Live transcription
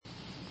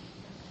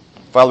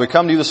Father, we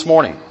come to you this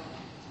morning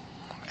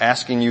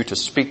asking you to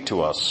speak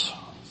to us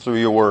through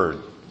your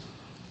word,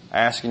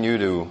 asking you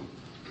to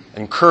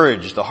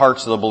encourage the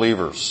hearts of the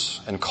believers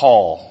and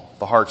call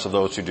the hearts of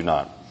those who do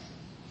not.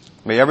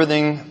 May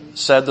everything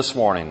said this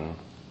morning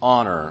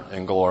honor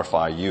and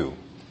glorify you.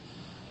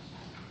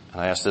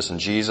 And I ask this in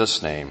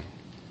Jesus' name.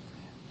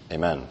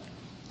 Amen.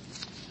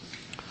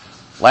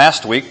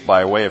 Last week,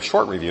 by way of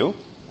short review,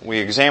 we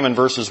examined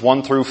verses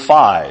 1 through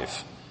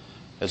 5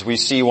 as we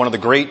see one of the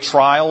great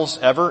trials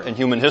ever in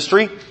human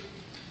history,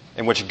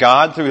 in which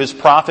God, through his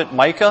prophet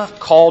Micah,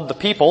 called the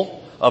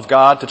people of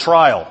God to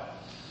trial.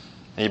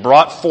 And he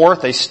brought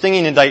forth a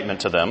stinging indictment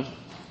to them.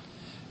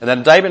 And that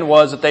indictment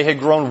was that they had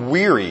grown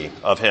weary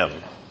of him,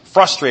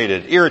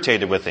 frustrated,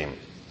 irritated with him.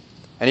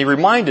 And he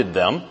reminded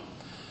them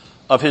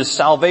of his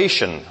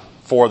salvation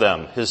for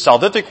them, his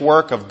salvific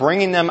work of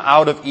bringing them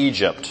out of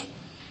Egypt,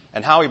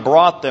 and how he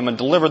brought them and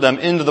delivered them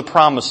into the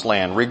promised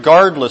land,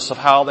 regardless of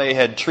how they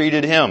had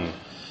treated him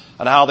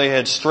and how they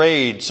had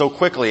strayed so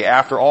quickly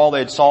after all they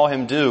had saw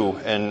him do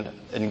and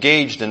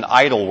engaged in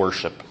idol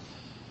worship.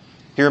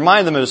 He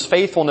reminded them of his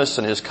faithfulness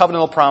and his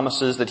covenantal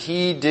promises that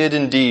he did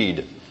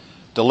indeed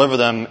deliver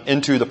them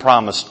into the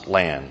promised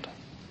land,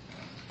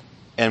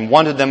 and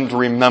wanted them to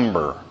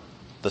remember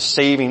the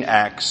saving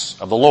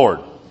acts of the Lord.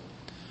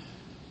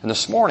 And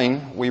this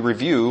morning we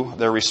review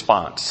their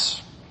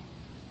response.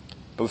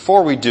 But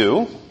before we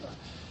do,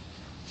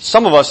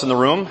 some of us in the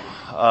room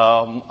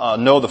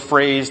know the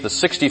phrase, the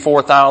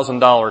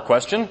 $64,000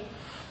 question.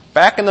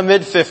 Back in the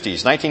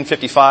mid-50s,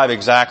 1955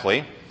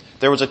 exactly,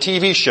 there was a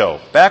TV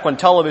show. Back when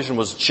television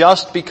was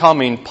just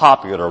becoming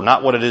popular,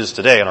 not what it is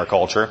today in our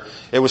culture.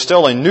 It was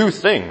still a new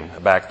thing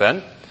back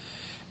then.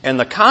 And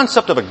the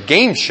concept of a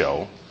game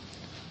show,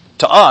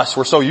 to us,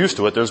 we're so used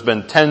to it, there's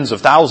been tens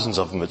of thousands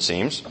of them it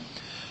seems.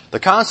 The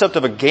concept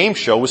of a game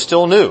show was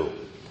still new.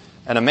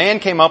 And a man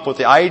came up with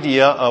the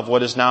idea of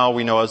what is now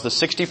we know as the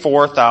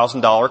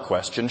 $64,000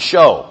 question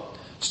show.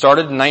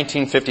 Started in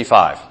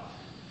 1955.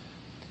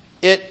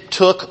 It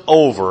took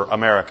over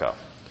America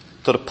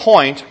to the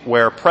point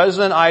where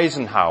President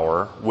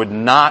Eisenhower would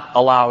not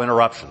allow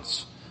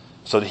interruptions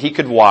so that he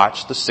could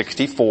watch the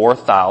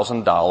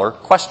 $64,000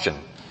 question.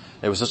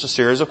 It was just a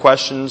series of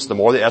questions. The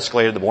more they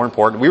escalated, the more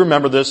important. We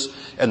remember this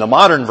in the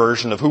modern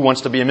version of Who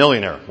Wants to Be a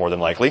Millionaire, more than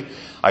likely.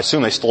 I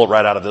assume they stole it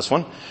right out of this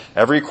one.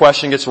 Every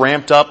question gets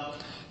ramped up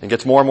and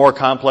gets more and more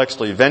complex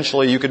till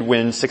eventually you could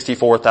win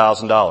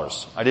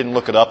 $64,000. I didn't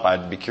look it up.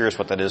 I'd be curious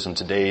what that is in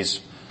today's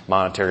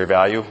monetary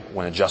value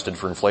when adjusted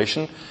for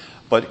inflation.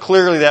 But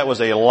clearly that was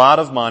a lot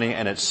of money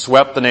and it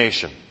swept the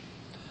nation.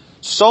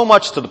 So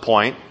much to the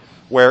point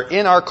where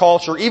in our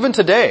culture, even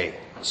today,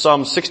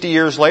 some 60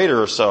 years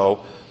later or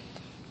so,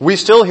 we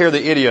still hear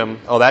the idiom,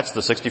 oh, that's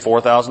the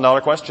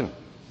 $64,000 question.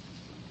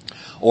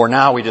 Or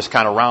now we just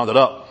kind of round it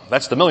up.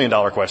 That's the $1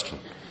 million question.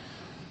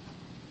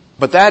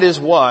 But that is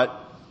where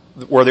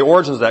the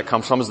origins of that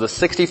comes from, is the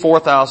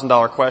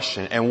 $64,000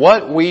 question. And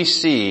what we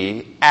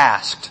see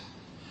asked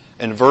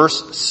in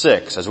verse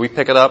 6, as we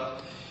pick it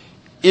up,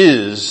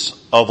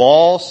 is, of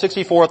all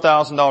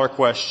 $64,000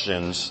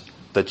 questions,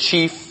 the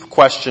chief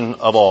question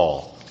of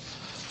all.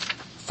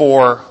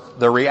 For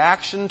the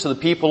reaction to the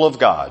people of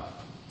God,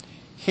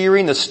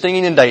 hearing the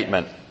stinging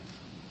indictment,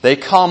 they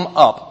come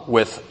up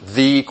with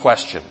the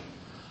question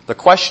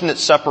that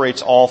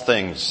separates all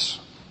things,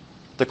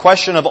 the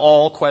question of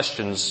all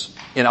questions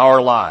in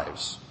our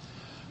lives.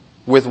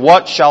 With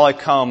what shall I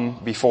come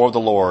before the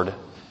Lord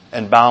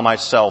and bow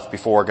myself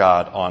before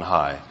God on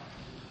high?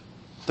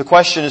 The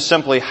question is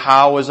simply,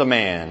 how is a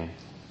man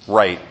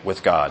right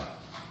with God?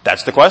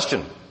 That's the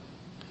question.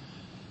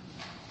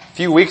 A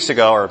few weeks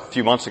ago, or a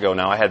few months ago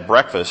now, I had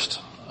breakfast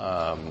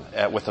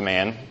with a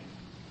man.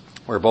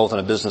 We were both in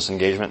a business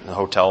engagement in the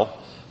hotel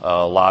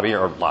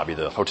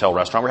the hotel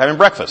restaurant. We're having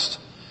breakfast.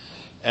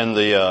 And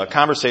the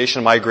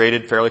conversation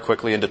migrated fairly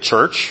quickly into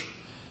church.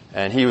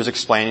 And he was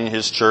explaining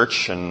his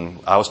church, and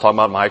I was talking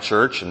about my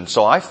church. And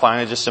so I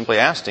finally just simply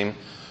asked him,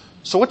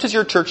 so what does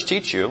your church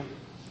teach you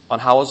on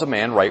how is a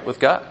man right with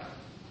God?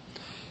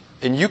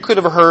 And you could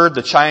have heard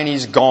the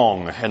Chinese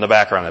gong in the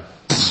background.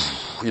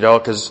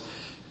 Because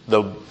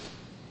the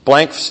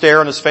blank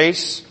stare on his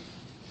face,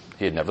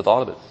 he had never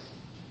thought of it.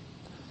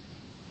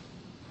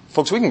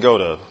 Folks, we can go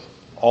to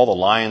all the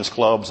Lions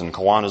clubs and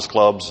Kiwanis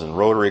clubs and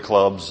Rotary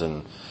clubs,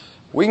 and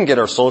we can get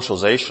our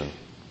socialization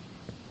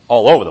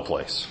all over the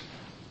place.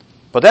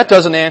 But that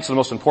doesn't answer the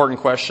most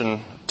important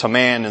question to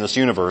man in this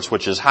universe,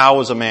 which is,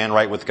 how is a man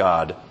right with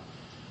God?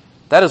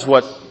 That is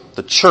what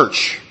the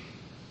church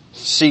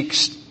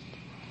seeks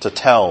to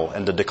tell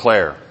and to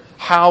declare.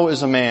 How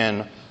is a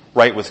man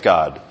right with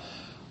God?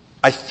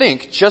 I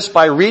think just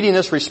by reading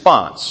this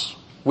response,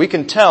 we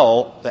can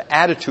tell the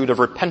attitude of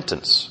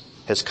repentance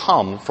has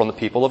come from the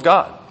people of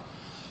God.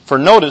 For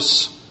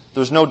notice,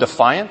 there's no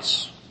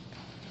defiance.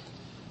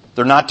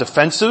 They're not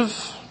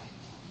defensive.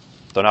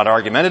 They're not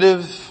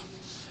argumentative.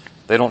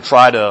 They don't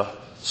try to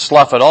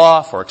slough it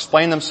off or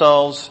explain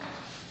themselves.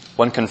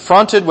 When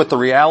confronted with the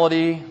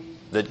reality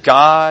that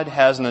God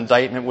has an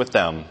indictment with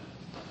them,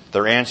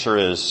 their answer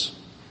is,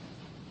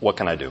 what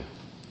can I do?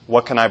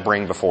 what can I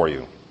bring before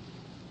you?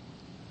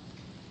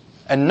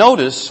 And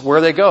notice where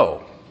they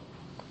go.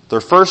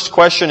 Their first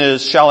question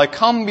is, shall I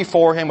come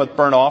before him with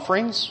burnt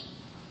offerings?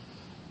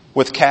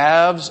 With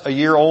calves a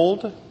year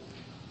old?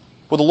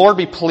 Will the Lord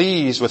be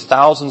pleased with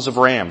thousands of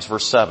rams?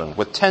 Verse 7.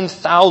 With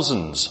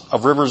 10,000s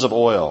of rivers of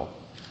oil?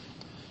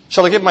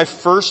 Shall I give my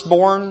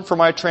firstborn for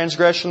my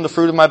transgression, the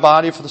fruit of my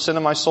body for the sin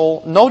of my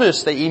soul?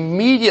 Notice they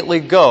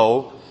immediately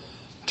go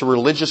to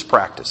religious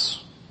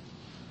practice.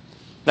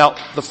 Now,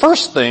 the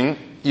first thing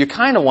you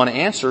kind of want to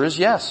answer is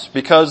yes,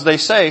 because they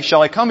say,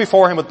 shall I come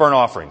before him with burnt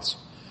offerings,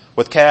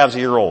 with calves a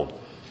year old?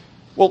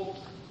 Well,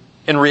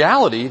 in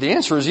reality, the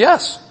answer is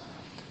yes,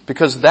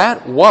 because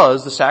that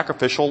was the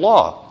sacrificial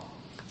law,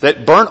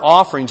 that burnt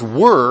offerings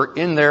were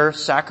in their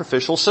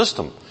sacrificial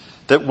system,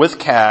 that with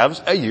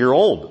calves a year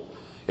old.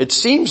 It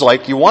seems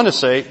like you want to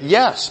say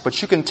yes,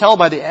 but you can tell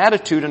by the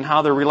attitude and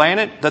how they're relaying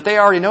it that they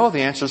already know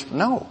the answer is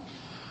no.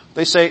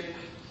 They say,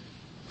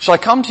 shall I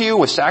come to you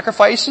with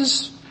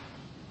sacrifices?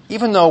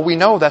 Even though we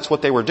know that's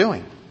what they were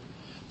doing.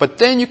 But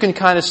then you can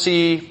kind of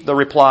see the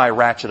reply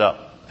ratchet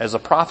up as the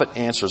prophet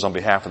answers on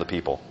behalf of the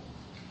people.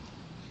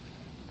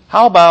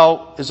 How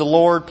about, is the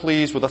Lord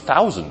pleased with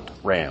 1,000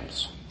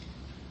 rams?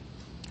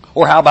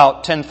 Or how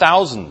about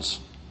 10,000s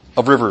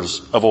of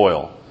rivers of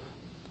oil?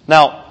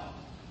 Now,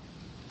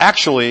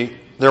 actually,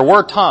 there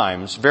were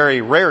times,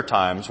 very rare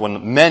times,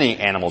 when many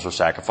animals were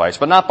sacrificed,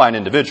 but not by an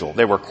individual.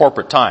 They were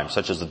corporate times,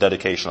 such as the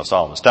dedication of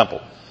Solomon's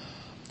temple.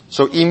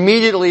 So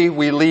immediately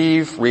we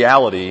leave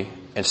reality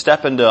and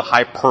step into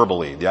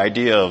hyperbole, the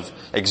idea of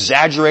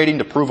exaggerating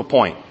to prove a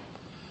point.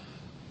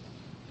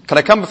 Can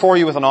I come before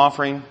you with an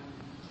offering?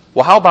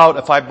 Well, how about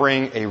if I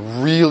bring a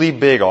really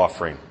big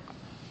offering?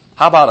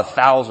 How about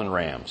 1,000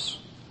 rams?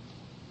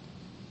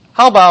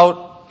 How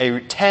about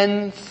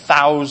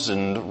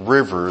 10,000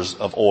 rivers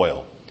of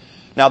oil?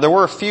 Now, there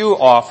were a few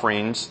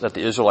offerings that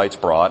the Israelites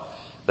brought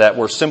that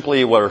were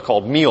simply what are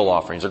called meal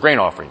offerings or grain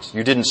offerings.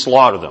 You didn't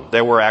slaughter them.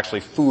 They were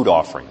actually food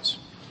offerings.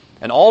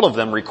 And all of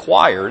them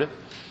required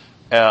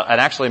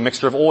actually a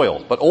mixture of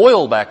oil. But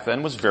oil back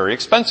then was very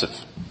expensive.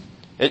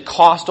 It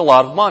cost a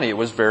lot of money. It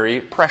was very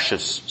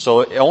precious.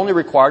 So it only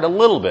required a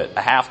little bit,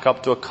 a half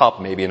cup to a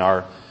cup maybe in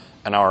our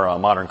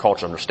modern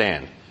culture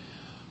understand.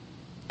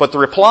 But the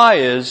reply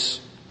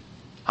is,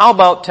 how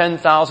about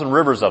 10,000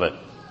 rivers of it?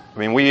 I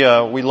mean,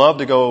 we love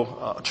to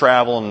go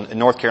travel in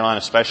North Carolina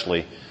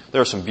especially.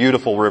 There are some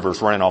beautiful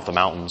rivers running off the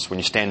mountains. When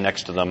you stand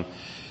next to them,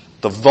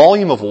 the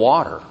volume of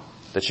water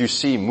that you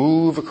see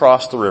move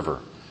across the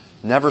river,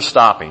 never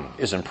stopping,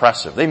 is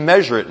impressive. They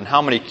measure it in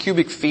how many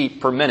cubic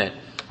feet per minute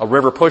a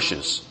river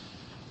pushes.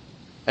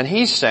 And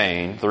he's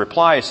saying, the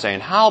reply is saying,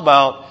 how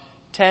about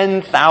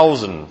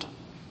 10,000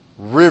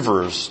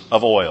 rivers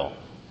of oil?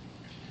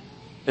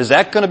 Is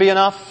that going to be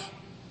enough?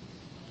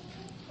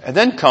 And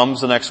then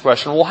comes the next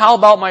question, well, how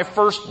about my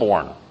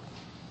firstborn?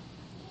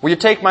 Will you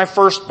take my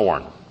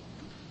firstborn?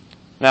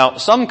 Now,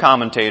 some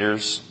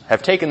commentators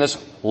have taken this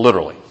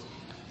literally.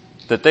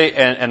 That they,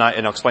 and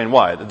I'll explain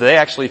why. They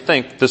actually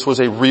think this was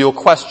a real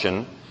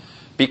question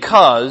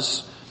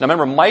because, now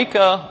remember,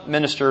 Micah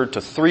ministered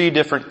to 3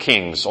 different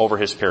kings over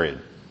his period.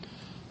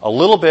 A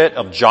little bit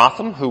of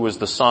Jotham, who was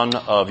the son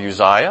of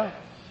Uzziah.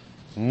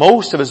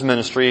 Most of his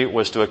ministry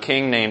was to a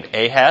king named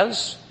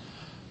Ahaz,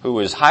 who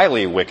was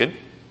highly wicked.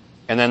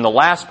 And then the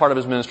last part of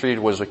his ministry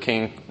was a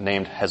king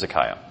named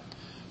Hezekiah.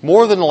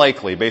 More than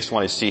likely, based on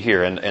what I see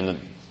here and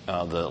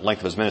the length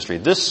of his ministry,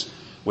 this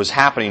was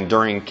happening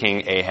during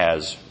King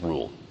Ahaz's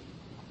rule.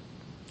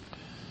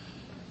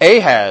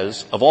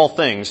 Ahaz, of all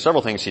things,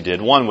 several things he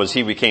did. One was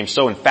he became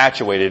so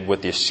infatuated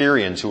with the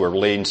Assyrians who were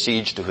laying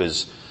siege to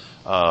his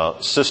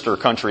sister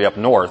country up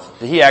north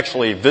that he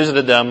actually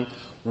visited them,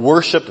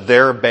 worshipped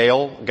their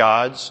Baal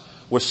gods,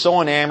 was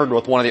so enamored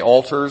with one of the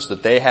altars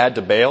that they had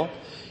to Baal,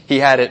 he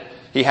had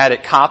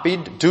it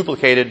copied,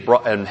 duplicated,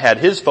 and had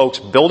his folks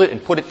build it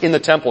and put it in the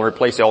temple and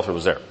replace the altar that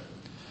was there.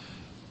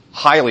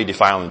 Highly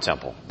defiling the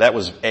temple. That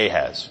was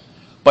Ahaz.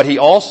 But he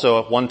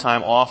also at one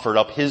time offered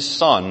up his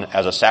son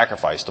as a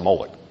sacrifice to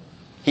Moloch.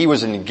 He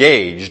was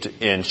engaged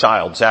in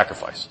child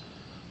sacrifice.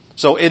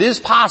 So it is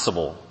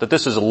possible that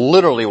this is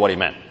literally what he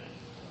meant.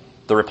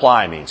 The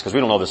reply means, because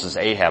we don't know this is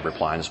Ahab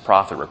replying, this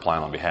prophet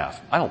replying on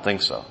behalf. I don't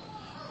think so.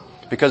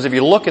 Because if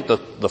you look at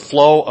the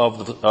flow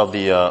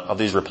of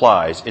these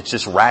replies, it's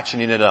just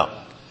ratcheting it up.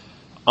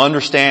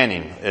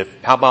 Understanding,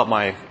 how about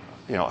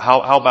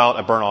how about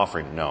a burnt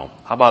offering? No.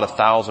 How about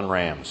 1,000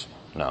 rams?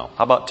 No.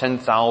 How about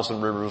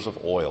 10,000 rivers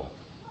of oil?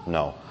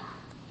 No.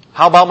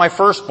 How about my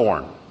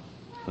firstborn?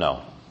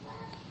 No.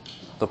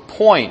 The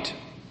point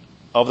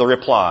of the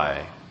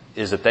reply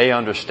is that they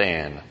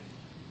understand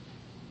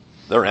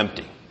they're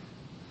empty.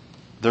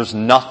 There's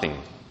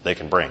nothing they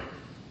can bring.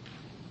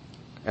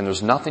 And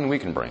there's nothing we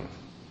can bring.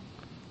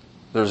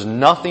 There's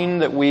nothing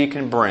that we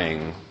can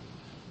bring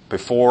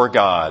before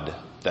God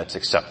that's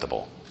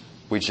acceptable.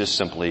 We just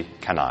simply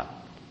cannot.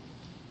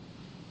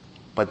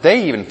 But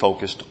they even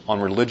focused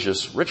on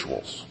religious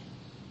rituals.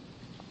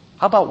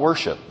 How about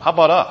worship? How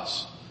about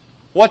us?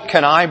 What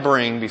can I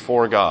bring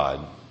before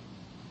God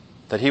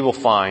that He will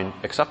find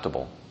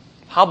acceptable?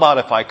 How about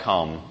if I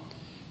come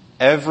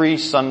every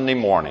Sunday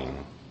morning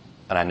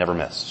and I never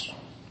miss?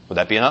 Would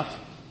that be enough?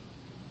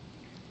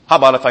 How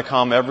about if I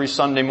come every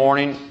Sunday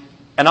morning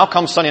and I'll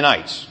come Sunday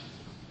nights?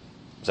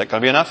 Is that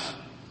going to be enough?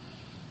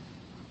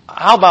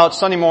 How about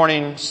Sunday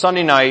morning,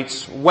 Sunday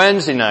nights,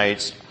 Wednesday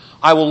nights,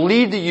 I will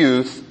lead the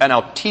youth and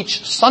I'll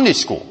teach Sunday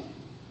school?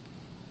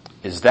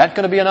 Is that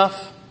going to be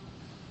enough?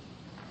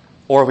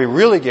 Or if we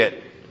really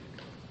get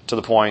to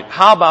the point,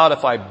 how about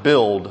if I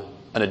build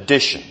an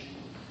addition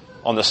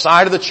on the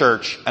side of the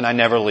church and I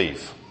never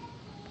leave?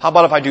 How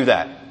about if I do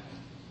that?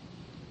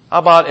 How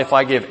about if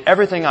I give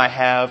everything I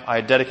have,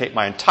 I dedicate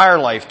my entire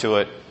life to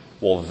it?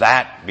 Will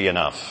that be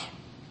enough?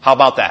 How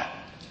about that?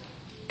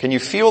 Can you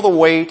feel the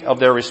weight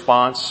of their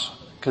response?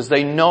 Because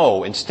they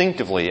know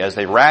instinctively as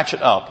they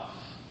ratchet up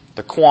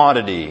the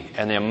quantity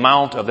and the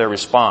amount of their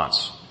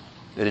response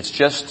that it's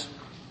just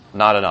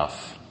not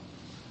enough.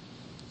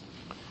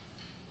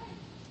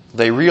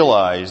 They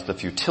realize the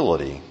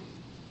futility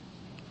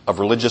of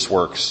religious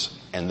works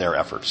and their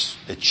efforts.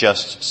 It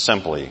just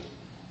simply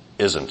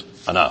isn't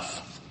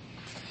enough.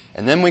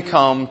 And then we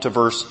come to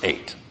verse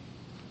 8.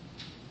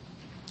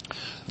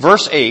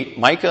 Verse 8,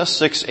 Micah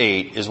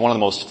 6:8, is one of the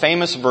most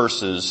famous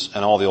verses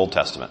in all the Old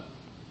Testament.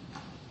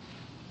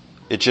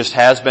 It just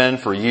has been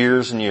for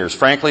years and years.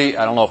 Frankly,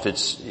 I don't know if it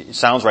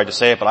sounds right to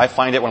say it, but I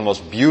find it one of the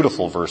most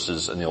beautiful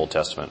verses in the Old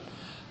Testament.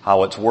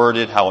 How it's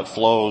worded, how it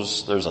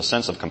flows. There's a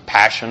sense of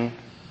compassion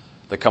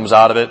that comes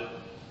out of it.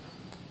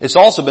 It's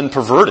also been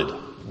perverted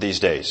these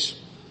days.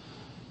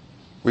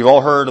 We've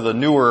all heard of the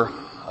newer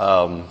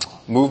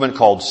movement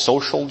called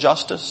social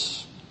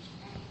justice,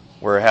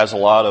 where it has a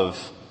lot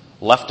of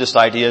leftist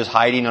ideas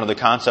hiding under the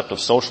concept of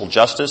social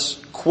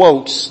justice,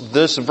 quotes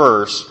this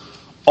verse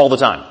all the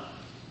time.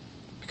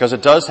 Because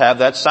it does have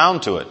that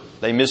sound to it.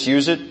 They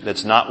misuse it.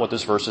 That's not what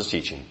this verse is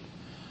teaching.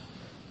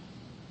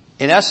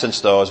 In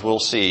essence, though, as we'll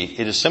see,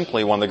 it is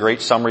simply one of the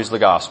great summaries of the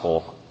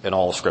gospel in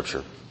all of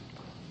Scripture. Do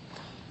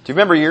you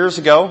remember years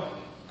ago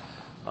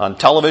on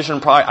television,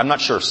 probably, I'm not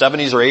sure,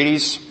 70s or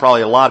 80s,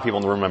 probably a lot of people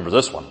remember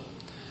this one.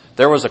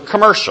 There was a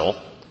commercial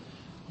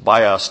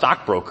by a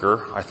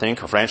stockbroker, I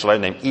think, or financial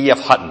advisor named E.F.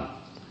 Hutton. Do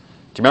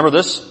you remember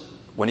this?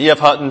 When E.F.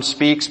 Hutton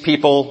speaks,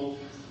 people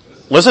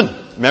listen.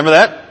 Remember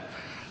that?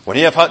 When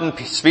E.F. Hutton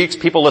speaks,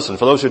 people listen.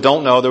 For those who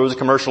don't know, there was a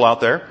commercial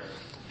out there,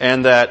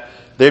 and that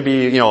there'd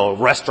be, a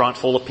restaurant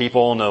full of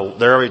people, and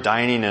they're already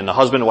dining, and the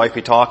husband and wife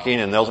be talking,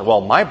 and they'll say,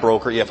 well, my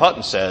broker, E.F.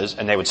 Hutton, says,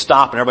 and they would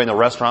stop, and everybody in the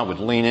restaurant would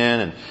lean in,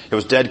 and it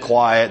was dead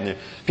quiet, and the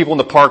people in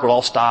the park would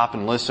all stop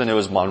and listen. It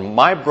was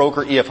my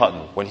broker, E.F.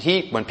 Hutton. When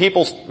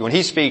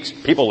he speaks,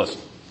 people listen.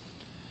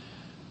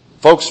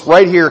 Folks,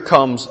 right here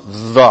comes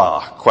the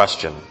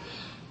question.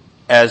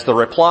 As the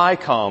reply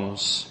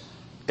comes,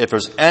 if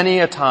there's any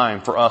a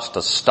time for us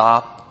to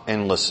stop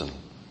and listen,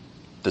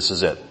 this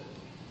is it.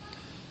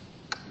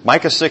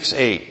 Micah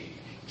 6:8.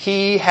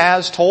 He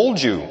has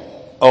told you,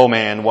 O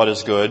man, what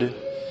is good.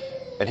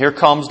 And here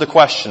comes the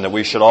question that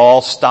we should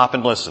all stop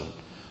and listen.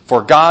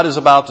 For God is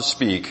about to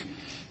speak.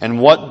 And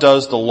what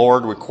does the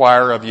Lord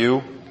require of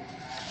you?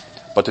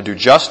 But to do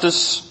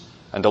justice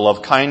and to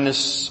love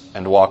kindness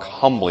and walk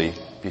humbly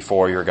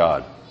before your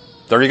God.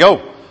 There you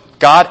go.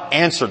 God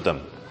answered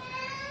them.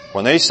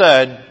 When they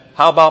said,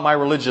 how about my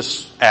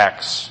religious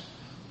acts?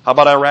 How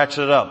about I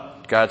ratchet it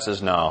up? God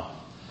says, no.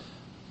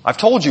 I've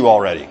told you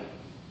already.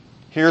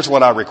 Here's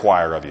what I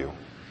require of you.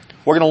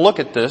 We're going to look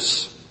at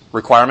this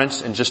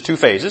requirements in just two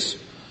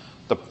phases.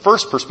 The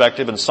first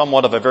perspective and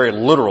somewhat of a very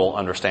literal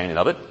understanding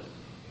of it.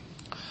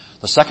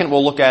 The second,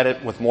 we'll look at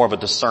it with more of a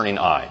discerning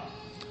eye.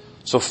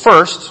 So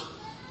first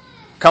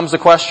comes the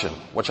question,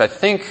 which I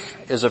think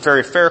is a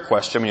very fair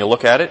question when you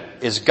look at it.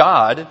 Is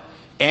God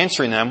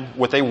answering them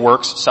with a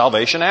works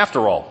salvation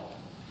after all?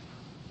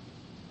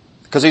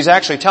 Because he's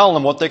actually telling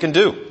them what they can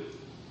do.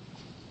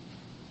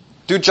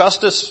 Do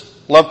justice,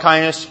 love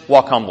kindness,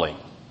 walk humbly.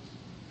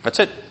 That's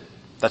it.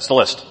 That's the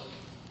list.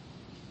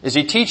 Is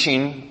he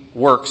teaching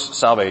works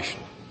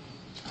salvation?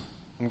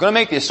 I'm going to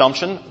make the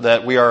assumption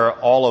that we are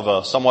all of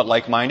a somewhat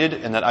like-minded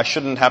and that I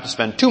shouldn't have to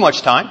spend too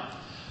much time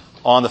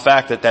on the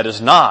fact that that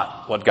is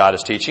not what God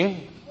is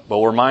teaching. But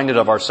we're reminded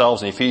of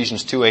ourselves in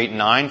Ephesians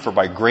 2:8-9, for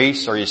by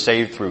grace are you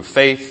saved through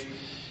faith.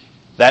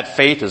 That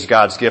faith is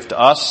God's gift to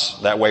us.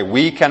 That way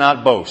we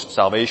cannot boast.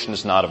 Salvation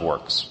is not of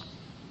works.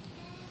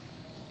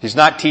 He's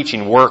not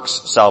teaching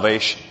works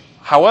salvation.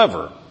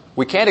 However,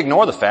 we can't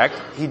ignore the fact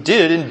he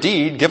did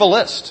indeed give a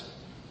list.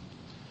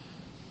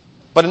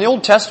 But in the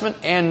Old Testament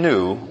and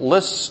New,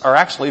 lists are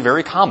actually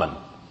very common.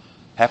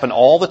 Happen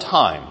all the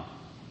time.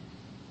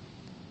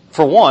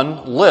 For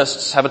one,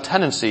 lists have a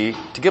tendency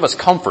to give us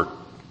comfort.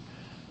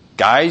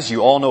 Guys,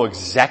 you all know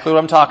exactly what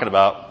I'm talking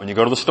about when you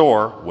go to the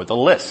store with a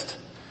list.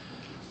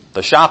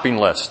 The shopping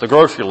list, the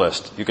grocery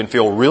list. You can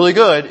feel really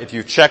good if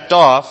you've checked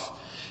off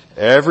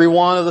every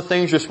one of the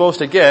things you're supposed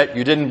to get,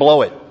 you didn't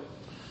blow it.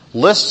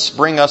 Lists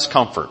bring us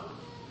comfort.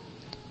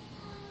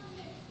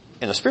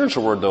 In the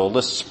spiritual word, though,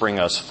 lists bring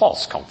us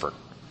false comfort.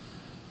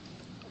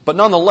 But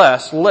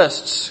nonetheless,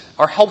 lists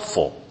are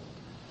helpful.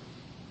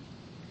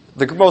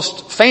 The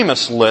most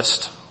famous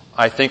list,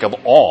 I think, of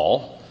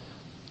all,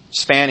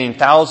 spanning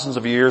thousands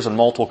of years and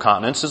multiple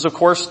continents, is, of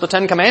course, the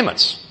Ten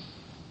Commandments.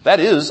 That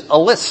is a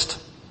list.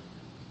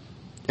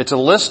 It's a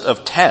list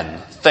of 10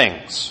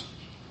 things.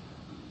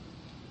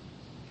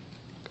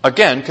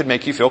 Again, could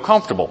make you feel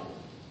comfortable.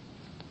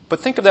 But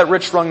think of that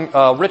rich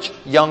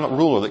young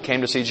ruler that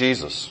came to see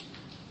Jesus.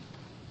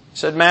 He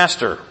said,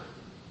 Master,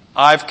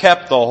 I've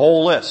kept the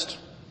whole list.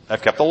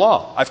 I've kept the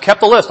law. I've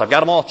kept the list. I've got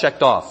them all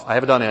checked off. I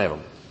haven't done any of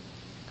them.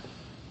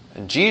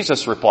 And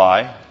Jesus'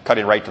 reply,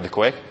 cutting right to the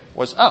quick,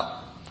 was,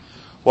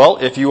 well,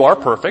 if you are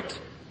perfect,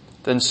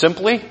 then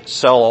simply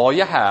sell all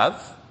you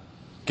have,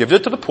 give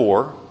it to the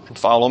poor, and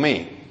follow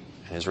me.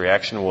 And his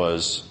reaction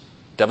was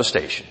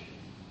devastation.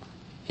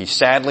 He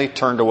sadly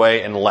turned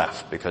away and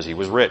left because he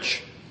was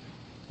rich.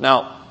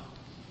 Now,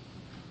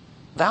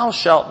 thou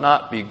shalt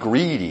not be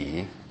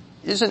greedy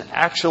isn't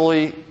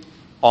actually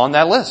on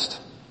that list.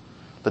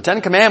 The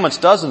Ten Commandments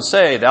doesn't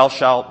say thou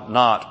shalt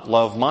not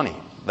love money.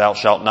 Thou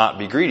shalt not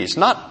be greedy. It's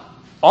not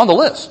on the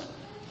list.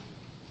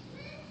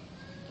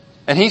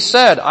 And he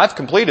said, I've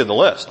completed the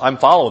list. I'm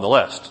following the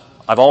list.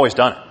 I've always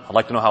done it. I'd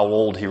like to know how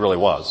old he really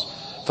was.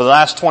 For the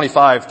last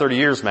 25, 30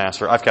 years,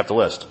 Master, I've kept the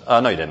list.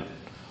 No, you didn't.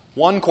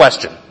 One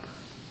question.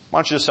 Why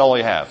don't you just sell all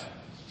you have?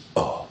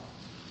 Oh.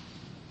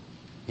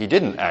 He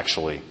didn't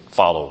actually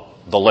follow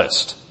the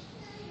list.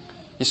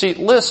 You see,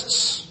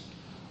 lists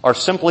are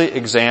simply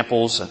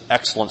examples and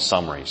excellent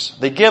summaries.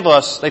 They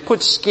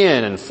put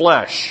skin and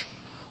flesh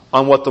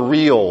on what the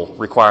real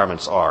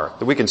requirements are.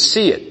 That we can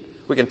see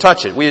it. We can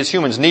touch it. We as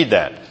humans need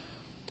that.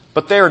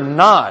 But they're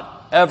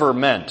not ever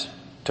meant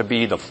to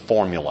be the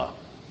formula.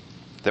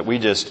 That we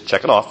just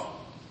check it off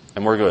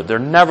and we're good. They're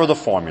never the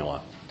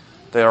formula.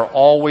 They are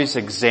always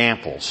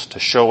examples to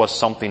show us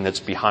something that's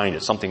behind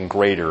it, something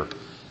greater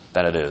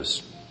than it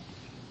is.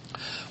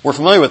 We're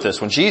familiar with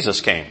this when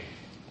Jesus came.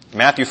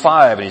 Matthew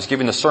 5, and he's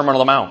giving the Sermon on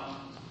the Mount.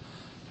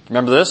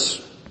 Remember this?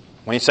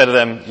 When he said to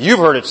them, you've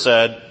heard it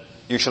said,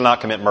 you shall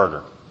not commit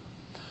murder.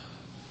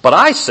 But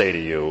I say to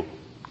you,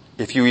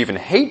 if you even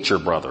hate your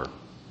brother,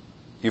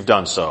 you've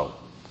done so.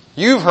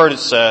 You've heard it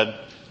said,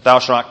 thou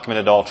shalt not commit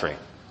adultery.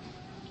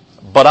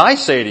 But I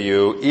say to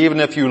you, even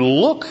if you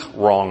look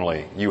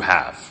wrongly, you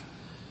have.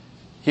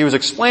 He was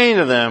explaining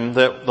to them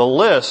that the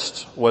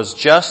list was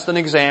just an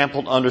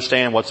example to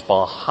understand what's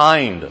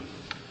behind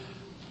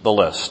the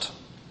list.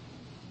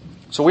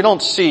 So we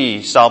don't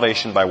see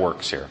salvation by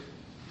works here.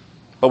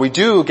 But we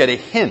do get a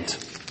hint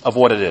of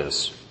what it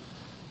is.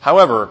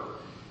 However,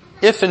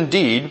 if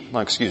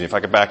I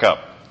could back up.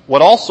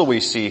 What also we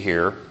see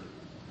here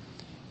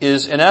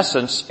is, in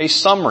essence, a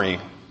summary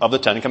of the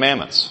Ten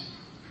Commandments.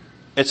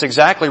 It's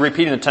exactly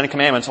repeating the Ten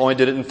Commandments, only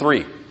did it in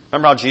 3.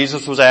 Remember how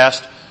Jesus was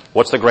asked,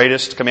 what's the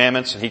greatest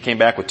commandments? And he came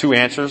back with 2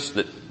 answers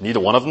that neither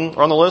one of them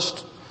are on the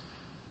list.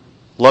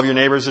 Love your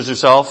neighbors as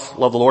yourself.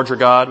 Love the Lord your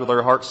God with all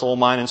your heart, soul,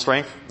 mind, and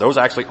strength. Those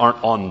actually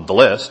aren't on the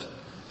list.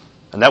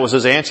 And that was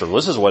his answer. Well,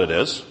 this is what it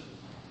is.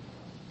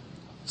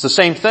 It's the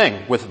same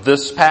thing with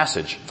this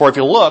passage. For if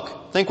you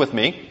look, think with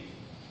me,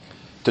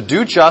 to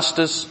do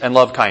justice and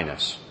love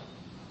kindness.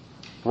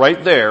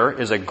 Right there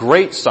is a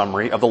great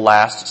summary of the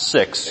last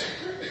 6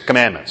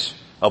 commandments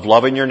of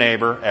loving your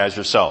neighbor as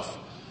yourself.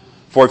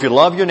 For if you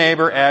love your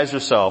neighbor as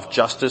yourself,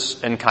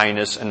 justice and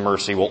kindness and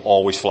mercy will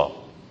always flow.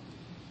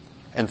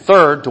 And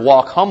third, to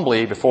walk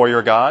humbly before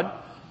your God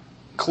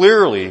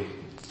clearly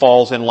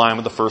falls in line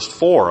with the first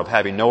 4 of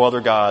having no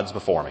other gods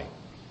before me.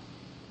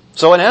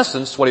 So in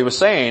essence, what he was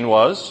saying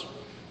was,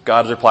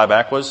 God's reply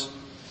back was,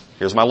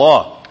 here's my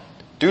law.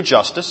 Do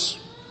justice,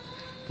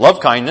 love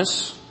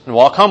kindness, and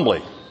walk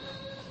humbly.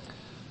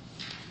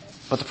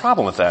 But the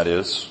problem with that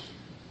is,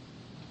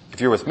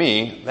 if you're with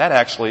me, that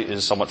actually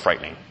is somewhat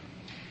frightening.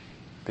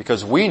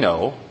 Because we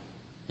know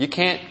you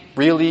can't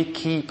really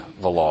keep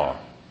the law.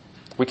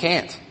 We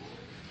can't.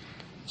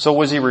 So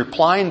was he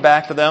replying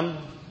back to them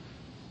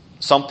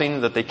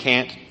something that they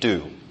can't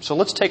do? So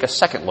let's take a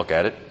second look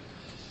at it,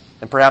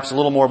 and perhaps a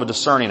little more of a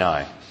discerning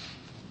eye.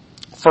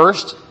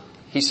 First,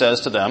 he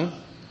says to them,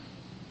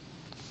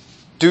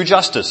 do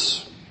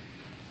justice.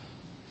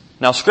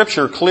 Now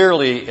Scripture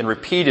clearly and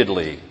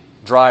repeatedly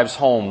drives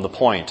home the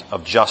point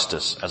of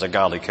justice as a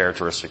godly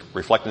characteristic,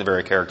 reflecting the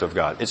very character of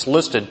God. It's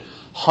listed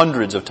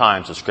hundreds of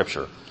times in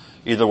Scripture,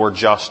 either we're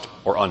just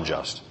or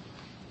unjust.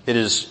 It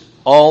is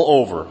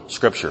all over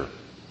Scripture.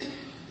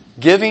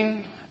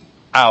 Giving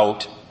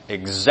out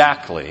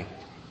exactly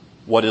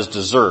what is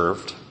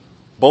deserved,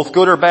 both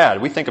good or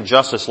bad. We think of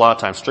justice a lot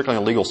of times strictly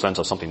in a legal sense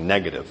of something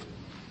negative.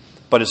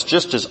 But it's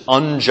just as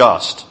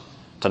unjust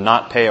to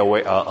not pay a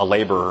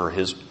laborer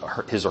his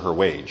or her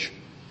wage.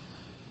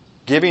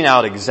 Giving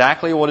out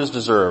exactly what is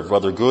deserved,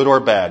 whether good or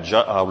bad,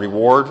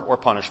 reward or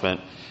punishment,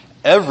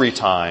 every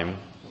time,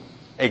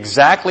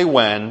 exactly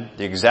when,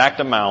 the exact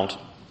amount,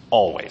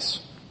 always.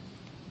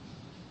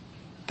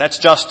 That's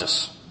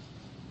justice.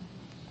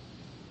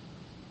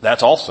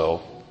 That's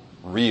also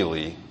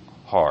really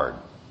hard,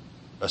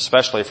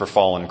 especially for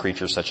fallen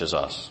creatures such as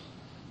us,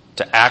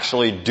 to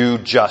actually do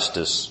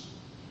justice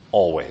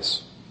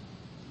always.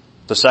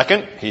 The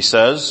second, he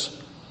says,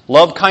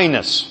 love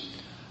kindness.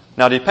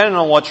 Now, depending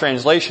on what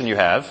translation you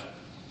have,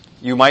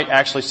 you might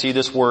actually see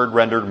this word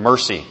rendered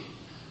mercy.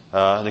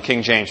 In the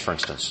King James, for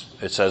instance,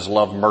 it says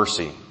love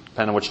mercy.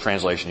 Depending on which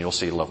translation, you'll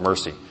see love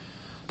mercy.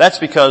 That's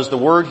because the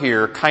word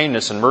here,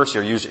 kindness and mercy,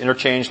 are used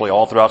interchangeably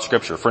all throughout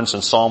Scripture. For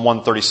instance, Psalm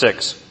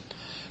 136.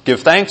 Give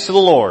thanks to the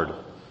Lord,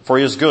 for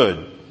He is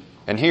good.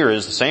 And here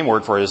is the same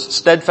word for His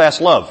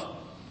steadfast love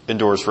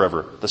endures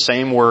forever. The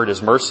same word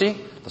is mercy,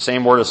 the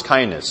same word is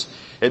kindness.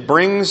 It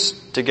brings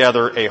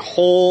together a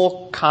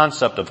whole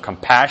concept of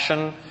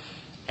compassion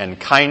and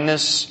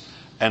kindness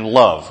and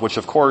love, which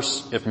of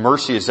course, if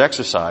mercy is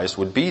exercised,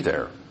 would be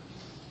there.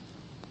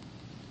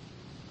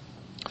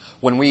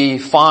 When we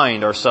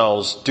find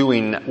ourselves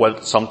doing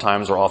what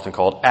sometimes are often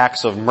called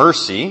acts of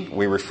mercy,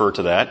 we refer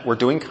to that, we're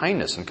doing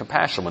kindness and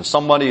compassion. When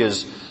somebody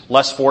is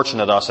less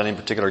fortunate than us at any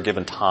particular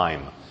given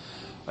time,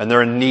 and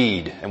they're in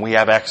need, and we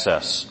have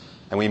excess,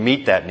 and we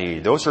meet that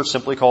need, those are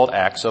simply called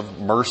acts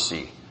of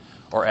mercy,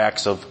 or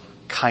acts of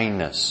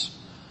kindness.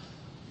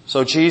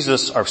 So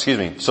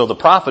so the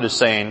prophet is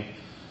saying,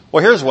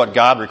 well, here's what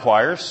God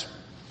requires.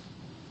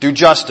 Do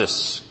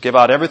justice. Give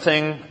out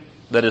everything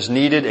that is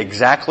needed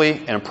exactly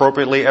and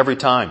appropriately every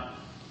time.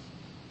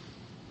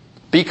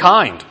 Be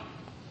kind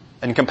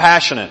and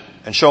compassionate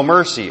and show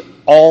mercy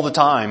all the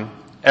time,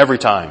 every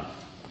time.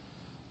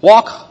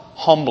 Walk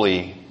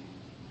humbly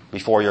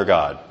before your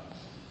God.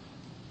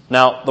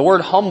 Now, the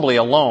word humbly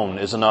alone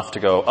is enough to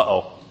go,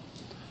 uh-oh.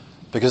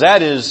 Because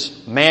that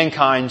is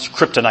mankind's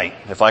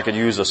kryptonite, if I could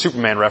use a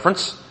Superman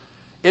reference.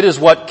 It is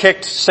what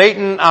kicked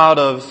Satan out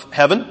of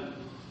heaven,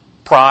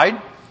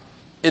 pride.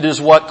 It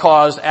is what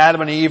caused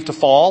Adam and Eve to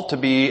fall, to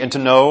be and to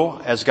know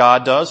as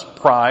God does,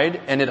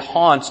 pride, and it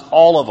haunts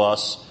all of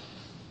us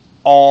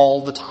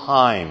all the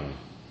time.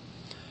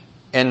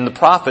 And the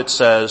prophet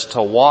says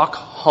to walk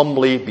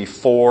humbly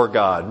before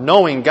God,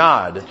 knowing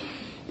God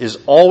is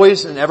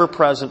always and ever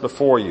present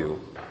before you.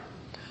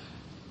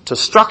 To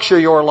structure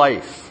your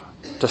life,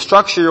 to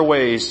structure your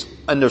ways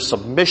under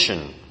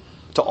submission,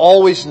 to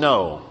always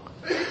know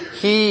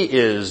He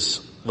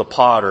is the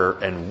potter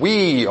and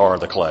we are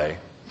the clay.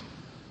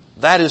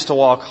 That is to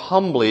walk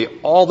humbly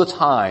all the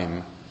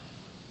time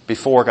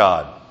before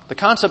God. The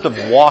concept of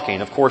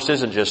walking, of course,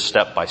 isn't just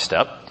step by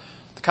step.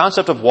 The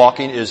concept of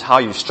walking is how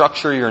you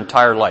structure your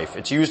entire life.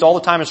 It's used all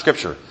the time in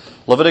Scripture.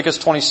 Leviticus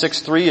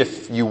 26:3,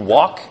 if you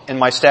walk in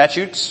my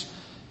statutes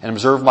and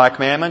observe my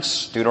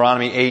commandments.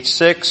 Deuteronomy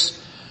 8:6,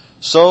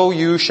 so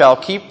you shall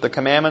keep the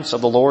commandments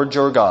of the Lord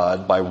your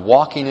God by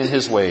walking in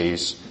His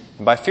ways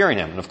and by fearing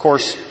Him. And of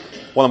course,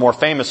 one of the more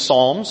famous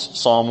Psalms,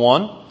 Psalm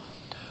 1,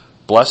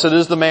 blessed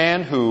is the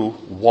man who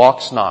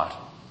walks not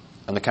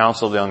in the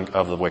counsel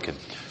of the wicked.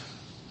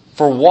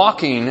 For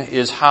walking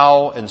is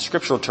how, in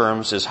scriptural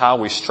terms, is how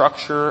we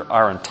structure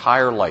our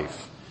entire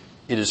life.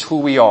 It is who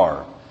we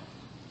are.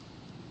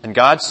 And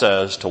God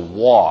says to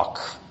walk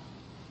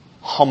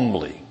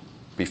humbly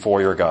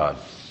before your God.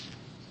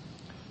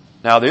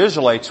 Now the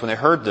Israelites, when they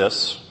heard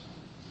this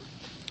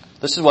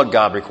is what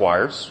God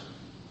requires.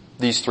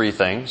 These three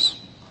things.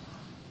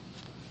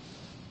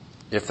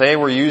 If they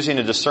were using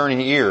a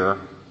discerning ear,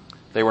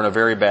 they were in a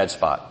very bad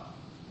spot.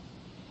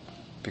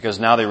 Because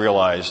now they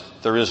realized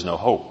there is no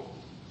hope.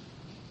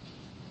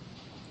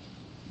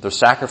 Their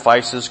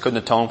sacrifices couldn't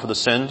atone for the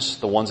sins,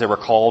 the ones they were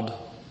called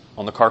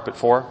on the carpet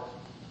for.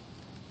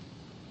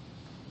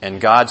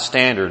 And God's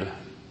standard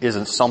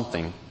isn't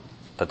something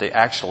that they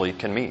actually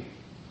can meet.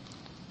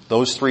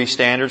 Those three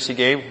standards He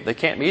gave, they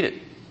can't meet it.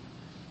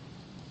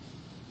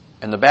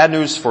 And the bad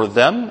news for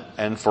them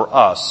and for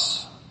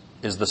us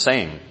is the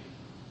same.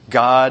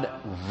 God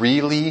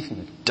really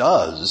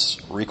does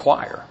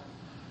require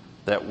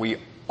that we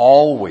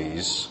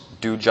always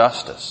do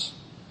justice.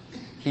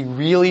 He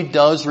really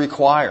does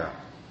require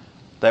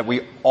that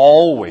we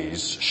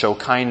always show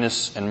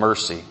kindness and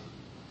mercy.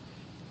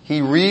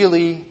 He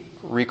really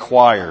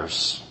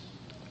requires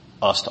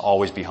us to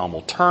always be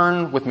humble.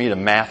 Turn with me to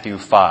Matthew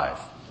 5.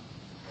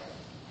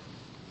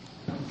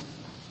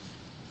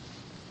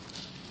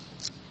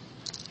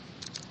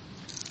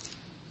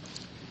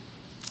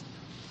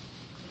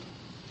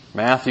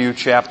 Matthew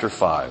chapter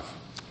 5,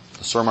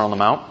 the Sermon on the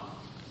Mount.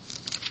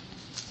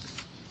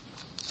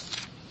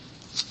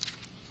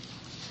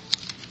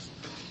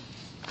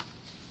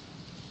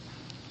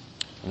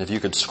 And if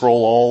you could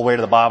scroll all the way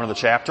to the bottom of the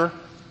chapter.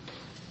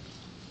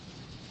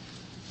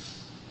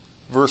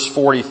 Verse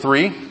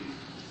 43.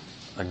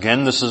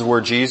 Again, this is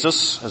where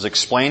Jesus is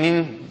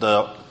explaining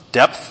the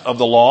depth of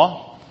the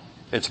law,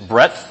 its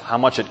breadth, how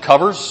much it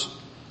covers,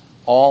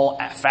 all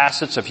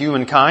facets of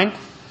humankind.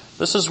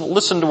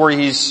 Listen to where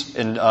he's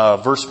in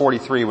verse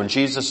 43 when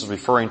Jesus is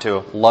referring to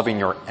loving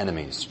your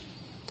enemies.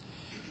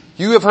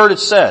 You have heard it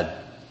said,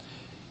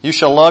 you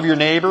shall love your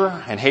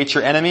neighbor and hate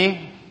your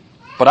enemy.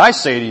 But I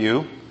say to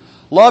you,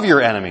 love your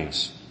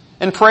enemies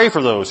and pray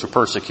for those who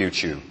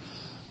persecute you,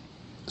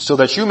 so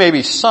that you may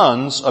be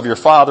sons of your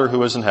Father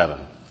who is in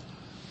heaven.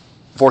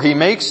 For He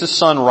makes His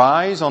sun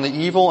rise on the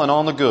evil and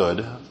on the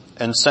good,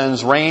 and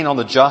sends rain on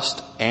the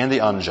just and the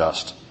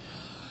unjust.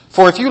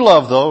 For if you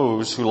love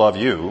those who love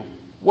you,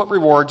 what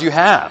reward do you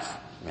have?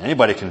 I mean,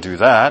 anybody can do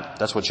that.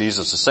 That's what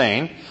Jesus is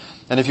saying.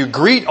 And if you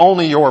greet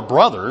only your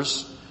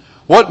brothers,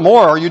 what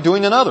more are you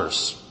doing than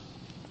others?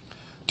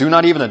 Do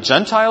not even the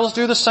Gentiles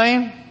do the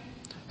same?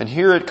 And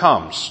here it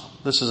comes.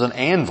 This is an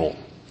anvil.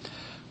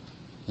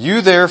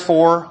 You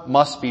therefore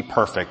must be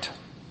perfect,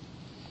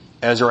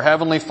 as your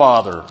heavenly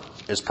Father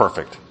is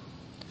perfect.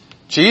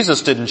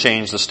 Jesus didn't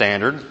change the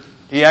standard.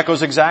 He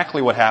echoes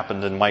exactly what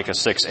happened in Micah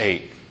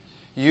 6:8.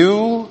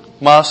 You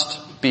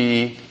must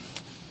be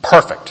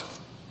perfect.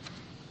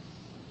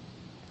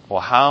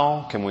 Well,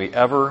 how can we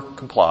ever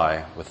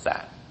comply with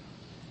that?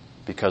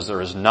 Because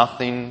there is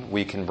nothing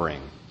we can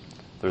bring.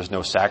 There's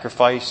no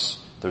sacrifice.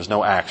 There's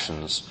no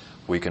actions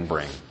we can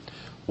bring.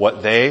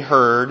 What they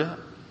heard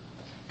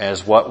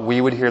as what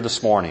we would hear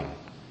this morning.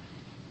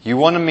 You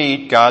want to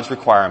meet God's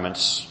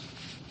requirements,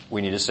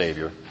 we need a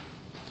Savior.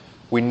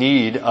 We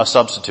need a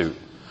substitute.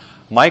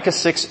 Micah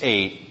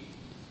 6:8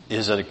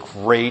 is a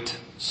great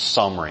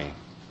summary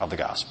of the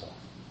gospel.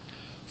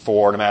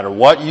 For no matter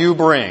what you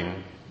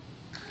bring,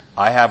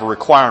 I have a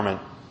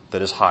requirement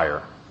that is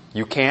higher.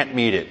 You can't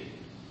meet it.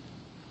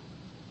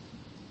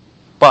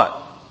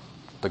 But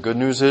the good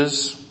news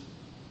is,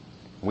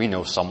 we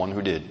know someone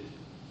who did.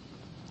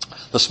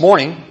 This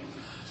morning,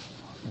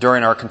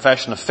 during our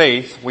confession of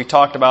faith, we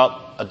talked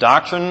about the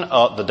doctrine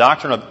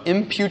of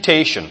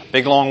imputation.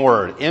 Big long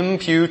word.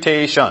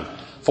 Imputation.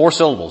 4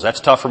 syllables.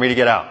 That's tough for me to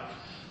get out.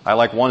 I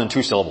like 1 and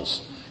 2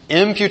 syllables.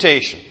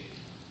 Imputation.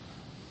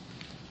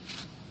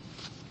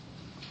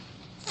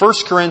 2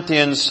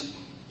 Corinthians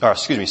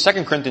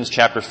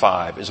chapter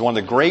 5 is one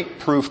of the great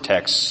proof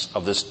texts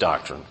of this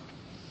doctrine.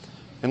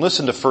 And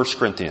listen to 2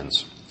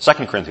 Corinthians.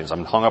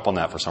 I'm hung up on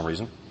that for some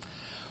reason.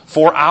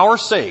 For our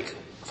sake,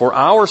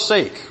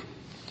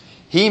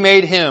 he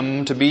made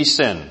him to be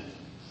sin,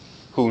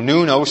 who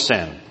knew no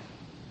sin,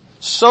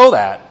 so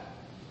that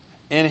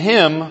in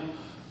him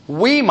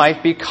we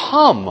might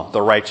become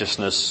the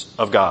righteousness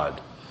of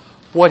God.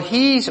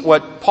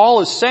 What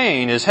Paul is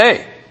saying is,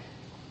 hey,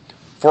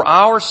 for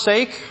our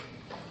sake,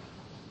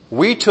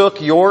 God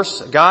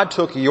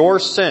took your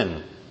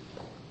sin,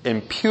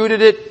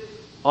 imputed it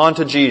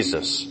onto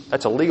Jesus.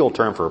 That's a legal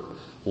term for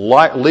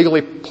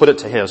legally put it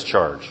to his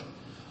charge.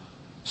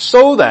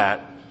 So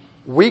that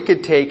we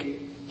could take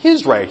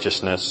his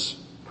righteousness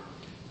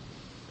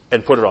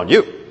and put it on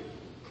you.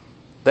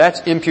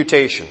 That's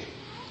imputation.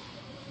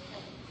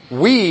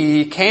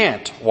 We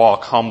can't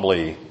walk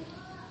humbly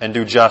and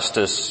do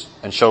justice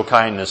and show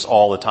kindness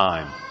all the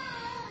time.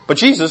 But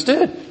Jesus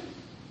did.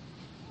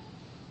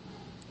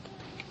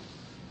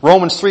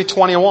 Romans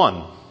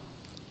 3:21.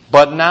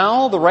 But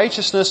now the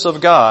righteousness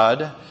of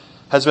God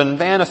has been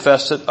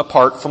manifested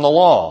apart from the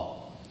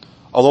law.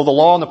 Although the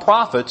law and the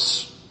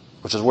prophets,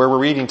 which is where we're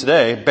reading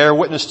today, bear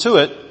witness to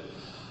it,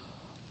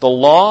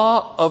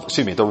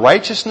 the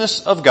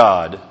righteousness of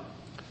God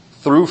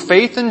through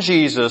faith in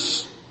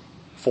Jesus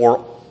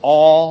for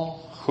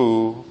all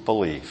who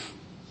believe.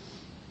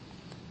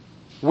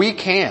 We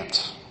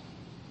can't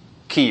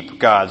keep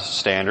God's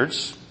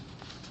standards,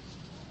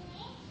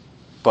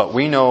 but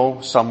we know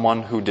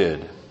someone who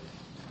did.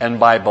 And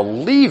by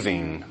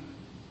believing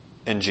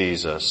in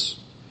Jesus,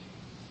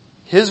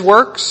 his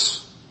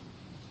works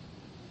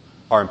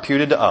are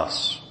imputed to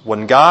us.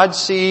 When God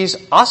sees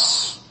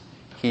us,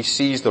 he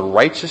sees the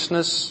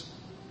righteousness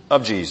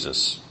of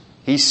Jesus.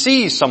 He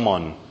sees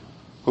someone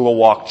who will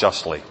walk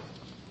justly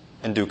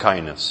and do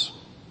kindness.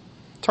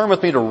 Turn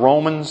with me to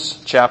Romans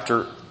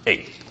chapter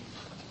 8.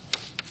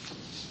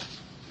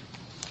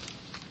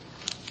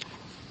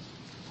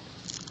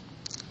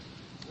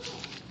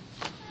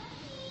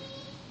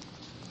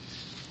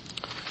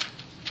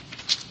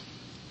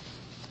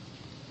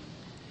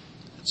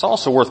 It's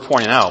also worth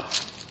pointing out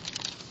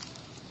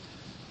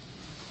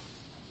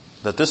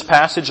that this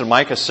passage in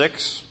Micah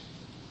 6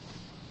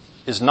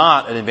 is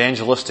not an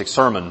evangelistic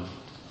sermon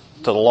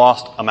to the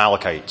lost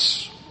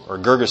Amalekites or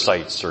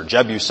Girgashites or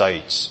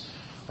Jebusites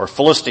or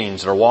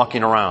Philistines that are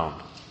walking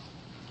around.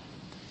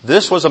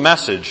 This was a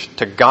message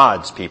to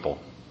God's people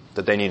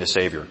that they need a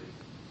Savior. And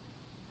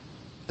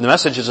the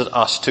message is to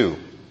us too.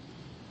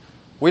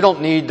 We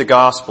don't need the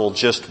gospel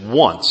just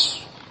once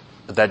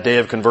at that day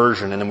of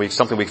conversion and then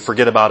something we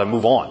forget about and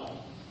move on.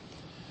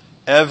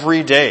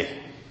 Every day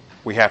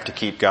we have to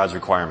keep God's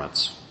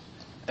requirements.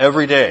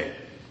 Every day.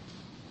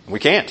 We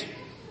can't.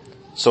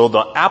 So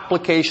the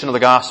application of the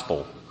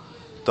gospel,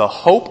 the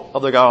hope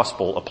of the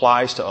gospel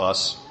applies to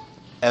us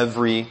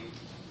every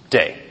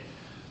day.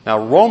 Now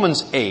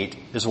Romans 8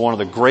 is one of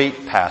the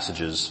great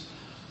passages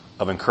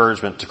of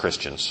encouragement to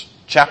Christians.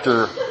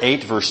 Chapter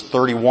 8 verse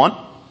 31.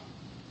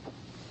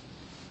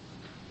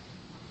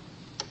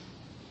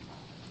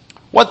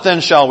 What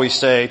then shall we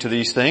say to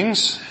these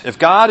things? If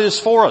God is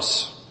for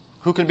us,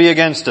 who can be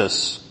against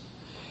us?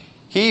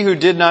 He who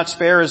did not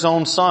spare his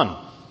own son,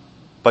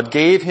 but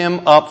gave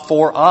him up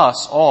for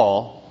us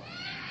all,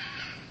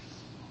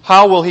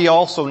 how will he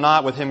also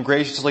not with him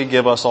graciously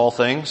give us all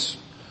things?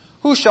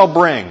 Who shall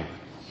bring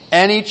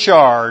any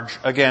charge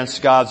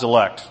against God's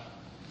elect?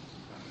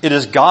 It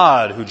is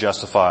God who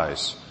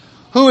justifies.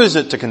 Who is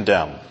it to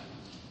condemn?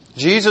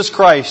 Jesus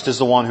Christ is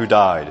the one who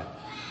died.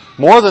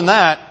 More than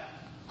that,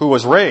 who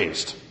was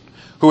raised,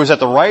 who is at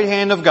the right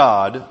hand of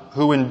God,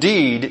 who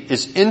indeed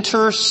is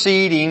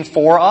interceding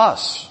for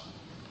us.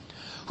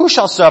 Who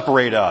shall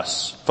separate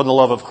us from the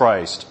love of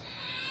Christ?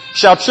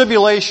 Shall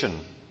tribulation,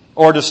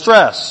 or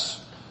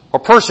distress, or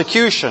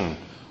persecution,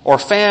 or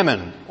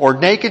famine, or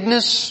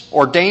nakedness,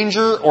 or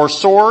danger, or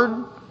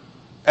sword?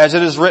 As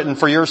it is written,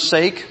 for your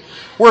sake,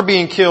 we're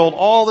being killed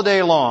all the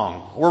day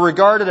long. We're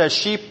regarded as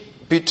sheep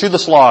to the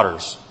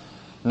slaughters.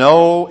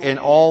 No, in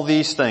all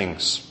these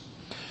things,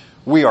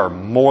 we are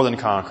more than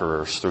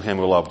conquerors through him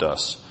who loved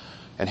us.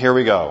 And here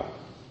we go.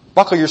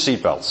 Buckle your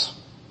seatbelts.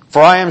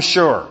 For I am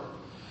sure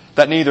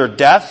that neither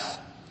death,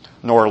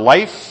 nor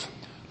life,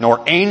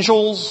 nor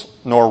angels,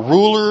 nor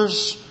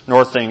rulers,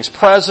 nor things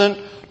present,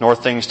 nor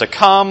things to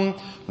come,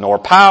 nor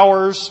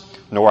powers,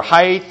 nor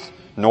height,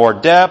 nor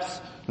depth,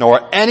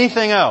 nor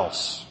anything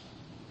else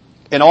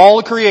in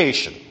all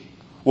creation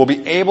will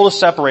be able to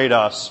separate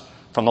us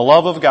from the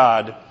love of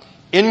God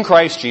in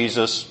Christ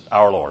Jesus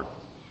our Lord.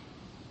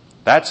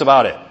 That's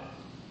about it.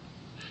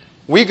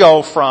 We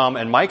go from,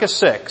 in Micah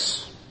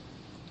 6,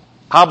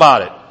 how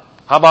about it?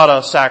 How about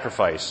a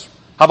sacrifice?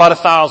 How about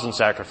 1,000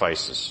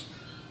 sacrifices?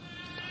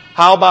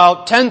 How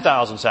about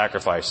 10,000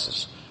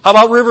 sacrifices? How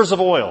about rivers of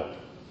oil?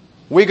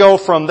 We go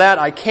from that,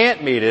 I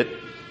can't meet it,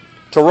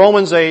 to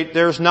Romans 8,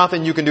 there's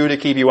nothing you can do to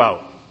keep you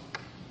out.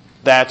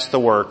 That's the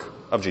work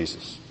of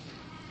Jesus.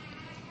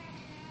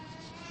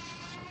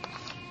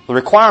 The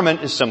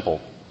requirement is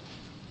simple,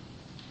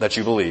 that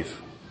you believe.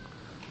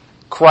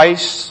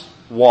 Christ's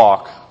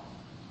walk,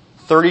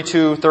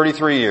 32,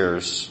 33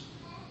 years,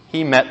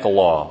 he met the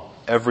law,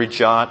 every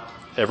jot,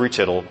 every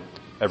tittle,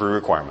 every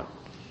requirement.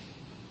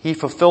 He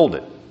fulfilled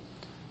it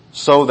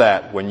so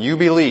that when you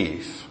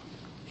believe,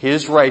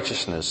 his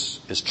righteousness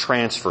is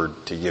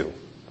transferred to you.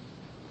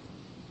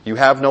 You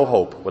have no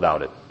hope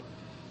without it.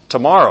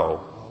 Tomorrow,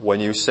 when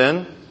you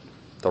sin,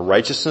 the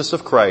righteousness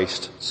of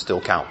Christ still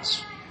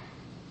counts.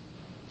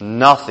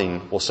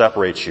 Nothing will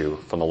separate you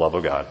from the love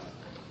of God.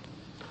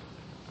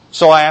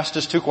 So I asked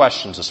us 2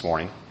 questions this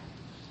morning.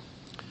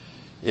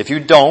 If you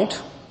don't,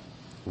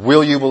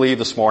 will you believe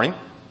this morning?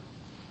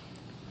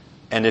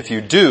 And if you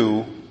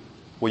do,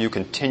 will you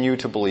continue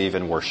to believe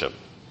and worship?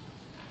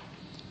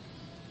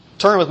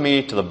 Turn with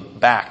me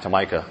back to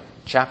Micah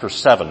chapter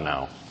 7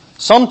 now.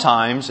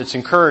 Sometimes it's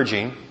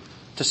encouraging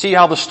to see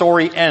how the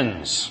story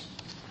ends.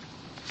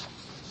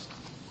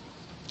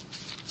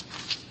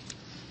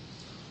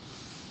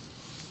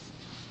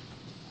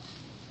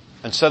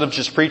 Instead of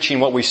just preaching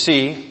what we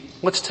see,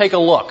 let's take a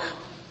look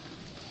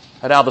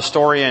at how the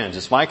story ends.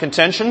 It's my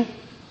contention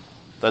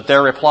that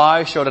their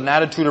reply showed an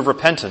attitude of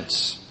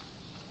repentance,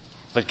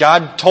 that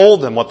God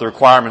told them what the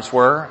requirements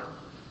were,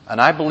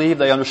 and I believe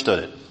they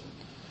understood it.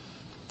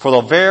 For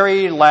the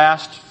very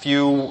last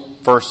few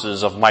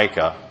verses of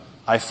Micah,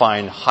 I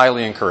find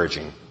highly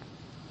encouraging.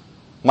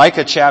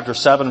 Micah chapter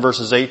 7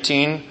 verses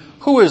 18,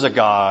 who is a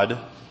God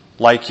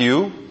like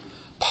you,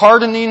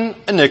 pardoning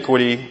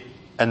iniquity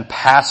and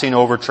passing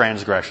over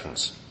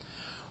transgressions?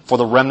 For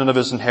the remnant of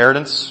his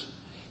inheritance,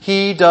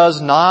 he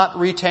does not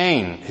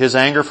retain his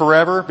anger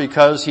forever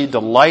because he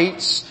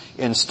delights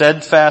in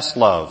steadfast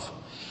love.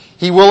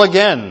 He will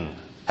again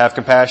have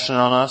compassion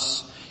on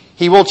us.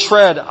 He will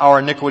tread our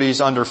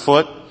iniquities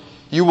underfoot.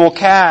 You will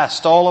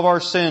cast all of our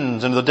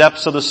sins into the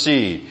depths of the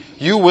sea.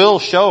 You will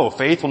show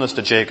faithfulness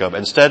to Jacob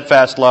and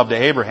steadfast love to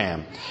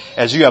Abraham,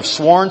 as you have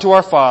sworn to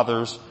our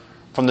fathers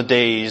from the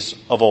days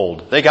of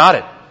old. They got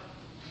it.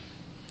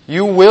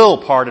 You will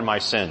pardon my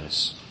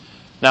sins.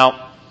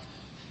 Now,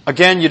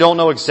 again, you don't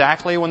know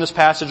exactly when this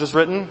passage was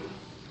written,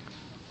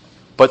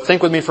 but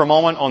think with me for a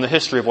moment on the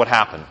history of what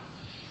happened.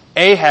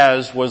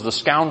 Ahaz was the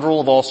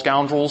scoundrel of all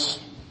scoundrels.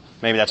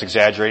 Maybe that's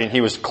exaggerating. He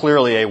was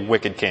clearly a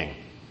wicked king.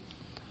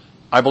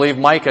 I believe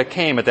Micah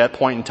came at that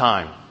point in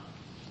time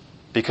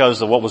because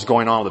of what was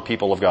going on with the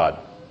people of God.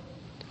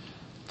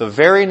 The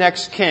very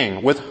next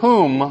king with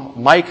whom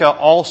Micah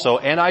also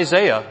and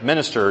Isaiah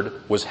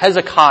ministered was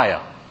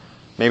Hezekiah.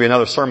 Maybe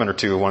another sermon or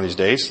two one of these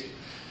days.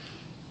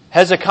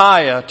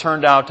 Hezekiah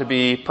turned out to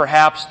be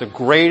perhaps the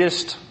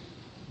greatest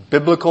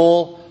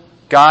biblical,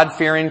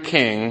 God-fearing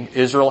king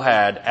Israel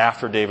had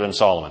after David and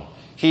Solomon.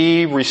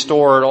 He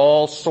restored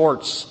all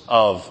sorts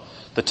of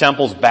the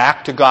temples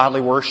back to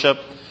godly worship.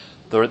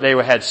 They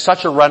had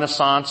such a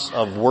renaissance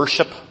of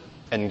worship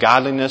and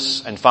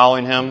godliness and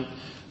following him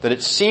that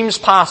it seems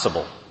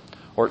possible,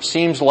 or it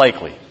seems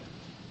likely,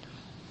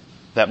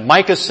 that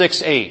Micah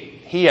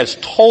 6:8, he has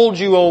told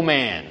you, O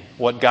man,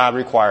 what God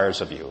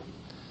requires of you,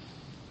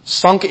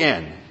 sunk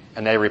in,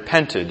 and they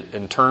repented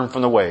and turned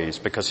from the ways,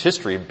 because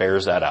history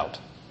bears that out.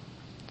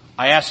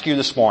 I ask you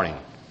this morning,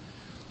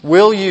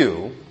 will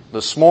you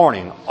this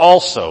morning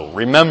also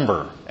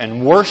remember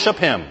and worship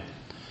him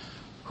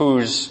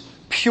whose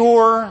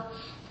pure,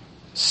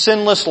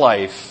 sinless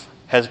life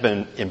has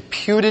been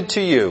imputed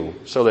to you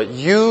so that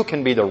you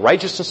can be the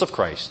righteousness of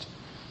Christ?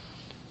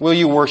 Will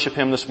you worship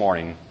him this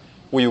morning?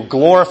 Will you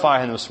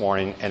glorify him this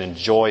morning and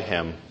enjoy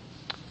him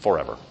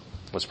forever?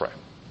 Let's pray.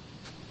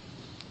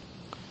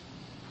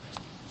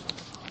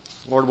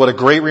 Lord, what a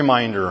great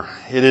reminder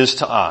it is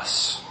to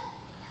us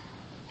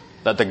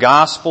that the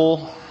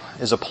gospel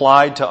is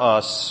applied to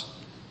us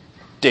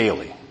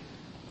daily.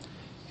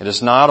 It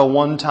is not a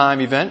one-time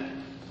event,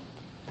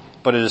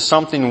 but it is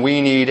something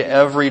we need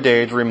every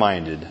day to be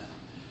reminded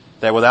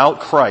that without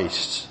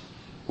Christ,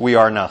 we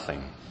are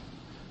nothing.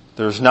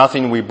 There's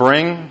nothing we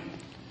bring.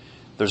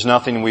 There's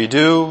nothing we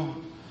do.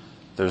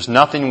 There's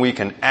nothing we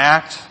can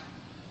act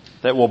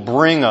that will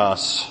bring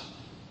us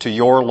to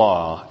your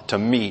law to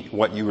meet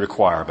what you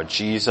require. But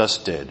Jesus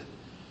did.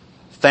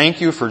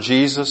 Thank you for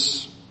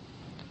Jesus.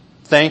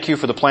 Thank you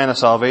for the plan of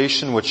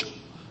salvation, which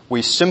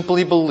we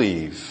simply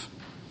believe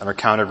and are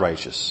counted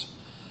righteous.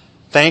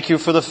 Thank you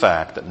for the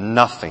fact that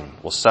nothing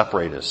will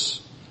separate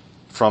us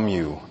from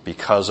you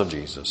because of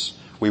Jesus.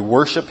 We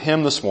worship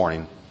him this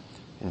morning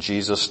in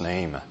Jesus'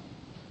 name.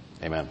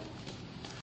 Amen.